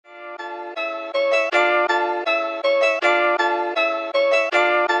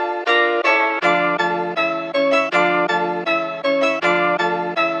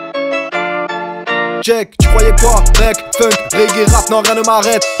Check, tu croyais quoi, mec? Funk, reggae, rap, non rien ne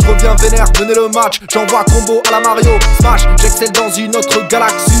m'arrête. Je reviens vénère, menez le match. J'envoie combo à la Mario. Smash, j'excelle dans une autre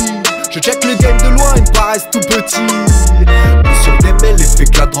galaxie. Je check le game de loin, ils me paraissent tout petits. Sur d'aimer l'effet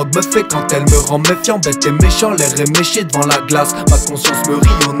que la drogue me fait quand elle me rend méfiant, bête et méchant, l'air éméché devant la glace. Ma conscience me rit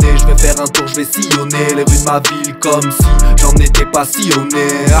au nez, je vais faire un tour, je vais sillonner les rues de ma ville comme si j'en étais pas sillonné.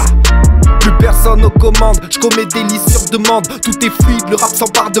 Plus personne aux commandes, je commets des listes sur demande. Tout est fluide, le rap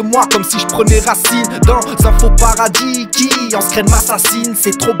s'empare de moi comme si je prenais racine dans un faux paradis qui en secret m'assassine.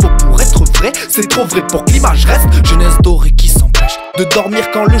 C'est trop beau pour être vrai, c'est trop vrai pour que l'image reste. Jeunesse dorée qui s'empêche de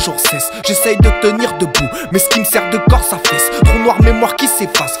dormir quand le jour cesse. J'essaye de tenir debout, mais ce qui me sert de corps s'affaisse. Trou noir, mémoire qui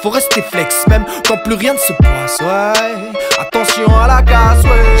s'efface, faut rester flex même quand plus rien ne se passe. Ouais, attention à la casse,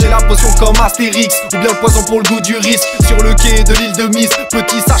 ouais. J'ai la potion comme Astérix, ou bien le poison pour le goût du risque. Sur le quai de l'île de Mise,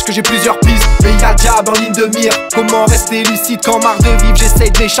 petit sache que j'ai plusieurs pistes, mais y'a le diable en ligne de mire. Comment rester lucide quand marre de vivre,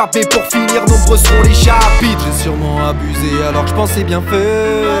 j'essaye de m'échapper pour finir, nombreux seront les chapitres. J'ai sûrement abusé alors que je pensais bien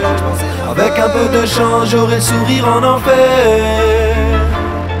faire. Avec un peu de chance, j'aurai le sourire en enfer.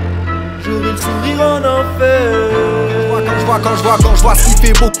 J'aurai le sourire en enfer. Quand je vois ce qui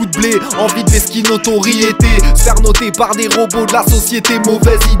fait beaucoup de blé, envie de vesquille, notoriété, se faire noter par des robots de la société,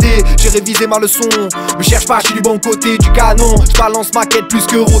 mauvaise idée. J'ai révisé ma leçon, me cherche pas, je suis du bon côté du canon. Je balance ma quête plus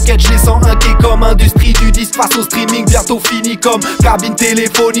que roquette, je les sens inquiets comme industrie du disque face au streaming, bientôt fini comme cabine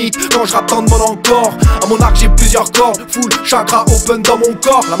téléphonique. Quand je rappe tant demande encore, à mon arc j'ai plusieurs cordes, full chakra open dans mon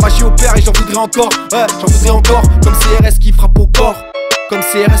corps. La magie opère et j'en voudrais encore, ouais j'en voudrais encore. Comme CRS qui frappe au corps, comme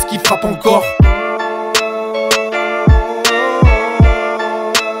CRS qui frappe encore.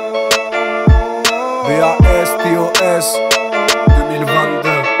 Bastos 2022.